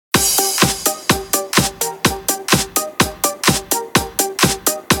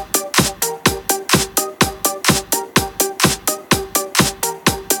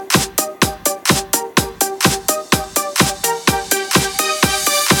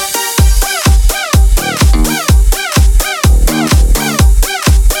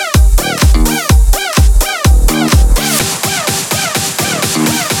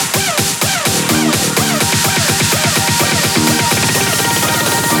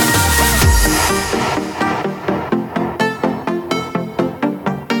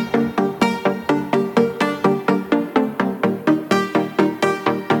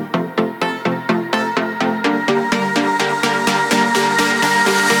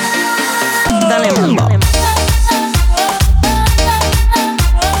Dale mambo.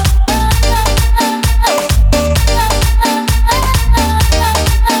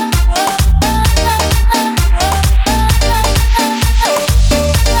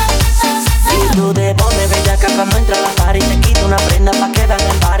 Cuando entra a la party te quito una prenda pa' quedar en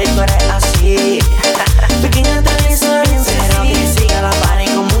el party. Tú eres así, pequeña tradición pero que siga la party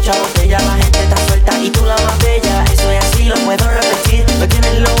con mucha botella. La gente está suelta y tú la más bella. Eso es así, lo puedo repetir. Me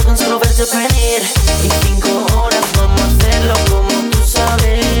tienes loco con solo verte venir. Y 5 horas vamos a hacerlo como tú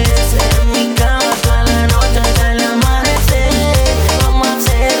sabes. En mi cama toda la noche hasta el amanecer. Vamos a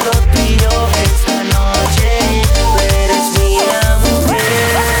hacerlo tú y yo esta noche. Tú eres mía, mujer.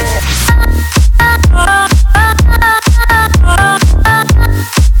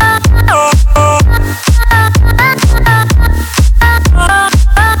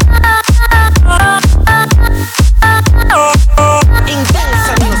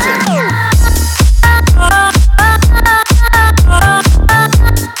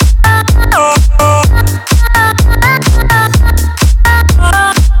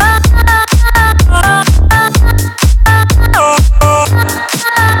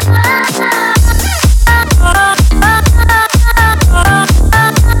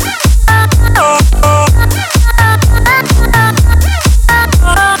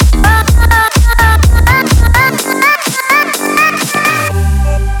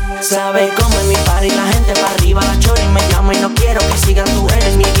 Sabes cómo en mi party la gente va arriba, la chori me llama y no quiero que sigan. Tú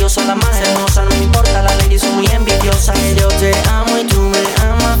eres mi diosa, la más hermosa, no me importa, la lady son muy envidiosa. Yo te amo y tú me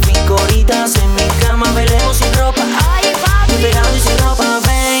amas, 5 horitas en mi cama, bailemos sin ropa. Ay, papi, pegado y sin ropa,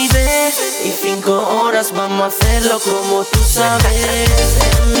 baby. Y 5 horas vamos a hacerlo como tú sabes.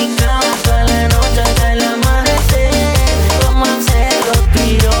 En mi cama toda la noche hasta el amanecer. Vamos a hacerlo tú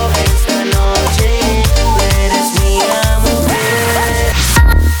y yo esta noche. Tú eres mía, mujer.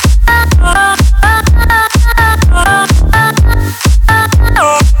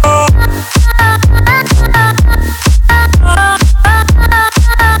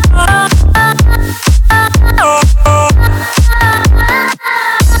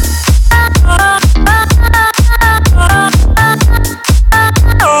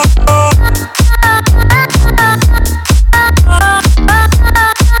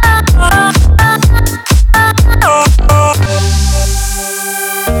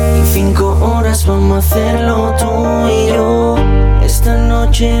 Vamos a hacerlo tú y yo esta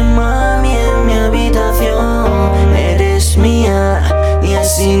noche, mami, en mi habitación. Eres mía y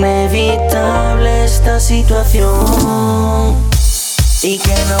es inevitable esta situación. Y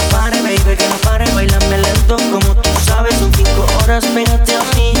que no pare, baby, que no pare, bailame lento como tú sabes. Son 5 horas, pégate a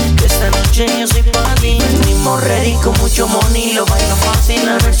mí, que esta noche yo soy pa' ti. Venimos ready con mucho money, lo bailo fácil,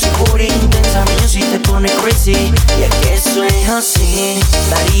 a ver si pura intensa music te pone crazy. Y es que eso es así.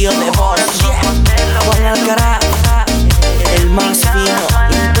 Dario de Bootleg, Juan Alcaraz, el más